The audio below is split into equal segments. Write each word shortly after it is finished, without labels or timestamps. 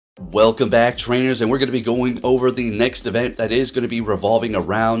Welcome back, trainers, and we're going to be going over the next event that is going to be revolving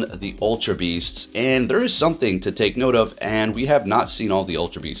around the Ultra Beasts. And there is something to take note of, and we have not seen all the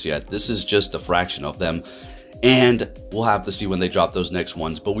Ultra Beasts yet. This is just a fraction of them, and we'll have to see when they drop those next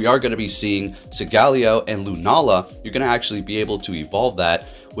ones. But we are going to be seeing Solgaleo and Lunala. You're going to actually be able to evolve that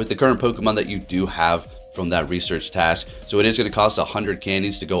with the current Pokemon that you do have from that research task. So it is going to cost 100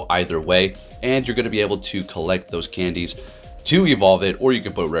 candies to go either way, and you're going to be able to collect those candies to evolve it, or you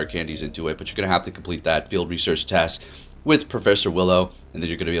can put rare candies into it, but you're going to have to complete that field research task with Professor Willow, and then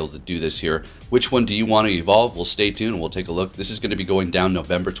you're going to be able to do this here. Which one do you want to evolve? Well, stay tuned and we'll take a look. This is going to be going down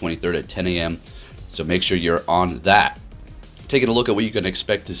November 23rd at 10 a.m. So make sure you're on that. Taking a look at what you can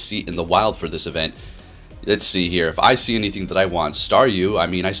expect to see in the wild for this event. Let's see here. If I see anything that I want, Staryu, I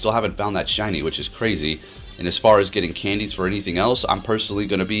mean, I still haven't found that shiny, which is crazy. And as far as getting candies for anything else, I'm personally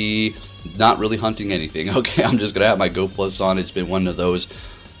going to be not really hunting anything. Okay, I'm just going to have my Go Plus on. It's been one of those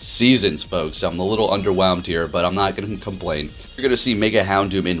seasons, folks. I'm a little underwhelmed here, but I'm not going to complain. You're going to see Mega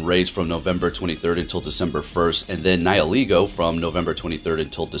Houndoom in raids from November 23rd until December 1st, and then Nihilego from November 23rd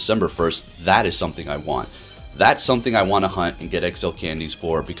until December 1st. That is something I want. That's something I want to hunt and get XL candies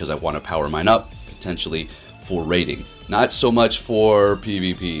for, because I want to power mine up, potentially for raiding. Not so much for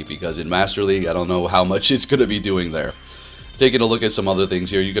PvP, because in Master League, I don't know how much it's going to be doing there. Taking a look at some other things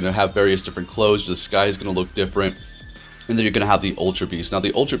here, you're going to have various different clothes. The sky is going to look different. And then you're going to have the Ultra Beasts. Now,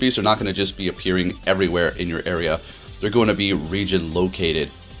 the Ultra Beasts are not going to just be appearing everywhere in your area. They're going to be region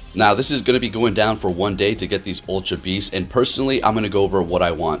located. Now, this is going to be going down for one day to get these Ultra Beasts. And personally, I'm going to go over what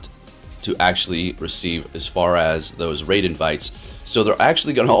I want to actually receive as far as those raid invites. So they're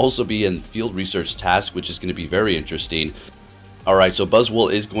actually going to also be in field research task, which is going to be very interesting. Alright, so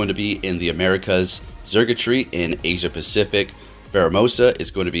Buzzwole is going to be in the Americas, Zergatry in Asia Pacific, Pheromosa is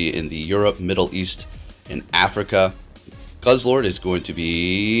going to be in the Europe, Middle East, and Africa. Guzzlord is going to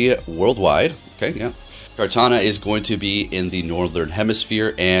be worldwide. Okay, yeah. Kartana is going to be in the Northern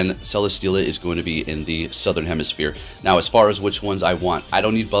Hemisphere, and Celesteela is going to be in the Southern Hemisphere. Now, as far as which ones I want, I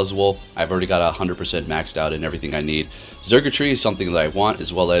don't need Buzzwole. I've already got 100% maxed out and everything I need. Zergatry is something that I want,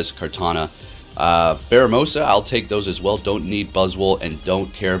 as well as Kartana. Pheromosa, I'll take those as well. Don't need Buzzwole and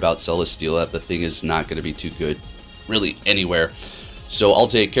don't care about Celesteela. The thing is not going to be too good really anywhere. So I'll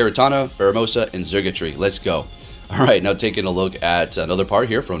take Kartana, Pheromosa, and Zergatry. Let's go. Alright, now taking a look at another part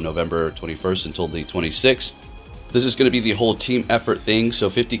here from November 21st until the 26th. This is going to be the whole team effort thing. So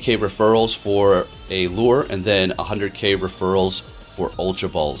 50k referrals for a lure, and then 100k referrals for Ultra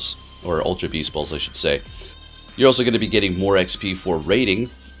Balls, or Ultra Beast Balls I should say. You're also going to be getting more XP for raiding,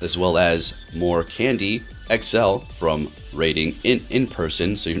 as well as more candy XL from raiding in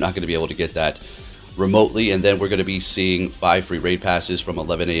person, so you're not going to be able to get that remotely. And then we're going to be seeing 5 free raid passes from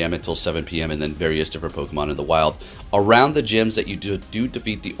 11 a.m. until 7 p.m. and then various different Pokemon in the wild around the gyms that you do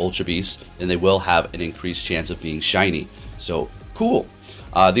defeat the Ultra Beasts, and they will have an increased chance of being shiny. So cool.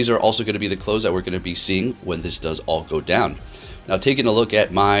 These are also going to be the clothes that we're going to be seeing when this does all go down. Now, taking a look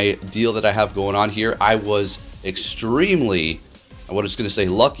at my deal that I have going on here, I was extremely, I was going to say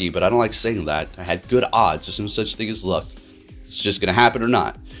lucky, but I don't like saying that. I had good odds. There's no such thing as luck. It's just going to happen or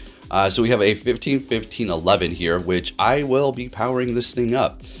not. So we have a 15, 15, 11 here, which I will be powering this thing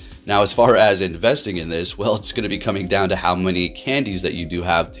up. Now, as far as investing in this, well, it's going to be coming down to how many candies that you do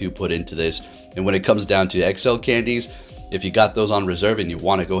have to put into this. And when it comes down to XL candies, if you got those on reserve and you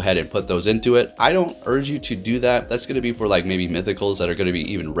want to go ahead and put those into it, I don't urge you to do that. That's going to be for like maybe mythicals that are going to be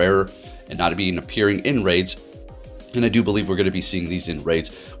even rarer and not being appearing in raids. And I do believe we're going to be seeing these in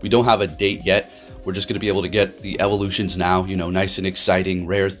raids. We don't have a date yet. We're just going to be able to get the evolutions now, you know, nice and exciting,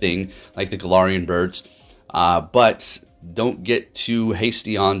 rare thing like the Galarian birds. But don't get too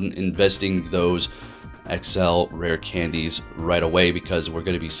hasty on investing those XL rare candies right away, because we're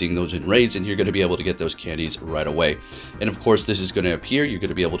going to be seeing those in raids and you're going to be able to get those candies right away. And of course, this is going to appear. You're going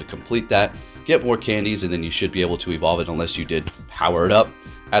to be able to complete that, get more candies, and then you should be able to evolve it unless you did power it up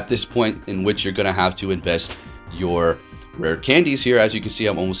at this point, in which you're going to have to invest your rare candies here. As you can see,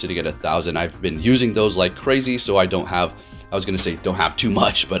 I'm almost sitting at 1,000. I've been using those like crazy, so I don't have, I was going to say don't have too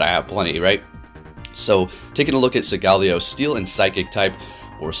much, but I have plenty, right? So taking a look at Solgaleo, Steel and Psychic type,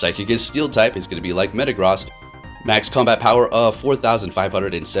 or Psychic is Steel type, is going to be like Metagross. Max combat power of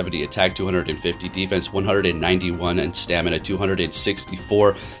 4,570, attack 250, defense 191, and stamina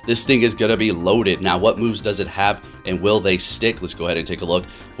 264. This thing is going to be loaded. Now, what moves does it have, and will they stick? Let's go ahead and take a look.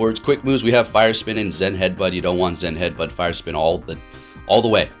 For its quick moves, we have Fire Spin and Zen Headbutt. You don't want Zen Headbutt, Fire Spin all the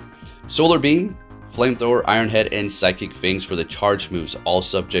way. Solar Beam, Flamethrower, Iron Head, and Psychic Fangs for the charge moves, all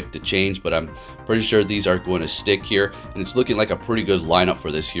subject to change, but I'm pretty sure these are going to stick here, and it's looking like a pretty good lineup for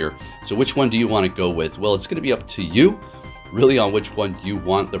this here. So which one do you want to go with? Well, it's going to be up to you. really on which one you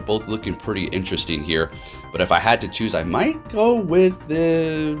want. They're both looking pretty interesting here. But if I had to choose, I might go with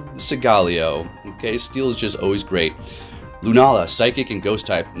the Solgaleo. Okay, Steel is just always great. Lunala, Psychic and Ghost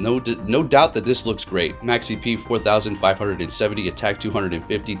type. No doubt that this looks great. Max CP 4,570, Attack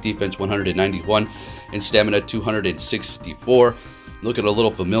 250, Defense 191, and Stamina 264. Looking a little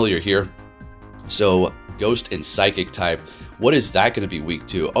familiar here. So, Ghost and Psychic type. What is that going to be weak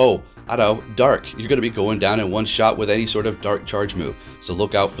to? Oh, I don't know, Dark. You're going to be going down in one shot with any sort of Dark charge move. So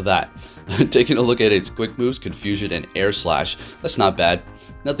look out for that. Taking a look at its quick moves, Confusion and Air Slash. That's not bad.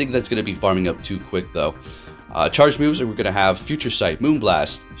 Nothing that's going to be farming up too quick though. Charge moves, we're going to have Future Sight,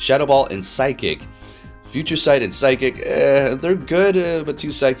 Moonblast, Shadow Ball, and Psychic. Future Sight and Psychic, they're good, but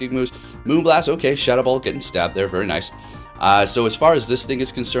 2 Psychic moves. Moonblast, okay, Shadow Ball getting stabbed there, very nice. So as far as this thing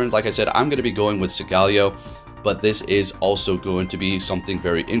is concerned, like I said, I'm going to be going with Solgaleo, but this is also going to be something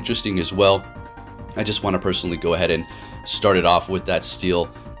very interesting as well. I just want to personally go ahead and start it off with that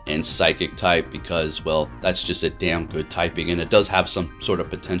Steel and Psychic type because, well, that's just a damn good typing, and it does have some sort of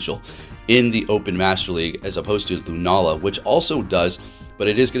potential in the Open Master League as opposed to Lunala, which also does, but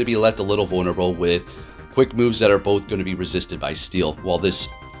it is going to be left a little vulnerable with quick moves that are both going to be resisted by Steel, while this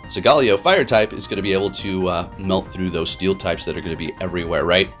Solgaleo Fire type is going to be able to melt through those Steel types that are going to be everywhere,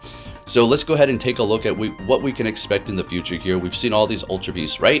 right? So let's go ahead and take a look at what we can expect in the future here. We've seen all these Ultra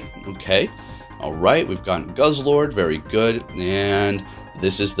Beasts, right? Okay. Alright, we've gotten Guzzlord, very good. And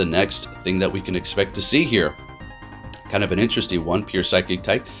this is the next thing that we can expect to see here. Kind of an interesting one, Pure Psychic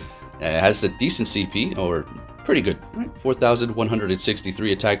type. It has a decent CP, or pretty good, right?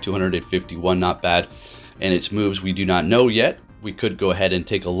 4,163, Attack 251, not bad. And its moves we do not know yet. We could go ahead and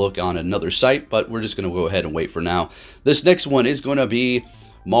take a look on another site, but we're just going to go ahead and wait for now. This next one is going to be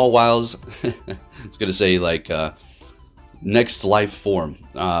Mawil's, it's going to say like next life form,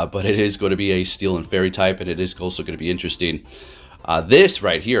 but it is going to be a Steel and Fairy type, and it is also going to be interesting. This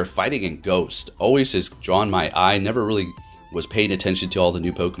right here, Fighting and Ghost, always has drawn my eye. Never really was paying attention to all the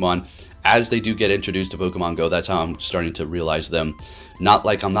new Pokemon. As they do get introduced to Pokemon Go, that's how I'm starting to realize them. Not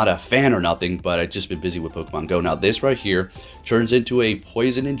like I'm not a fan or nothing, but I've just been busy with Pokemon Go. Now this right here turns into a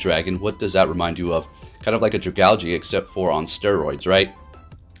Poison and Dragon. What does that remind you of? Kind of like a Dragalge, except for on steroids, right?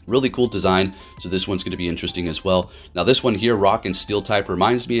 Really cool design, so this one's going to be interesting as well. Now this one here, Rock and Steel type,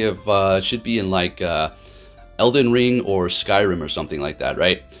 reminds me of, should be in like Elden Ring or Skyrim or something like that,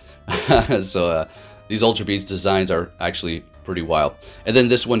 right? So these Ultra Beast designs are actually pretty wild. And then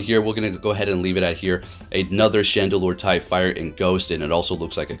this one here, we're going to go ahead and leave it at here. Another Chandelure type, Fire and Ghost, and it also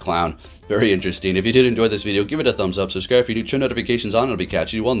looks like a clown. Very interesting. If you did enjoy this video, give it a thumbs up, subscribe if you do, turn notifications on, and I'll be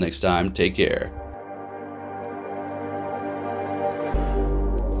catching you all next time. Take care.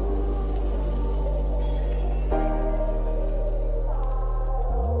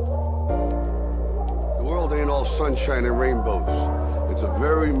 Sunshine and rainbows. It's a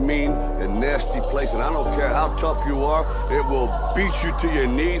very mean and nasty place, and I don't care how tough you are, it will beat you to your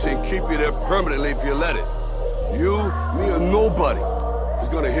knees and keep you there permanently if you let it. You, me, or nobody is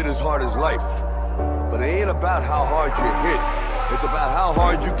gonna hit as hard as life. But it ain't about how hard you hit. It's about how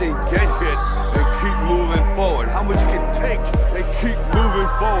hard you can get hit and keep moving forward. How much you can take and keep moving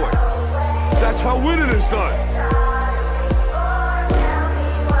forward. That's how winning is done.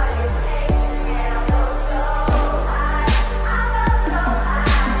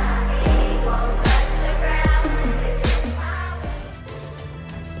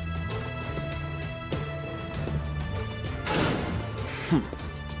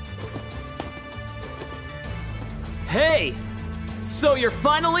 Hey! So you're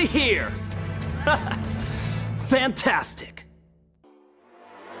finally here! Fantastic!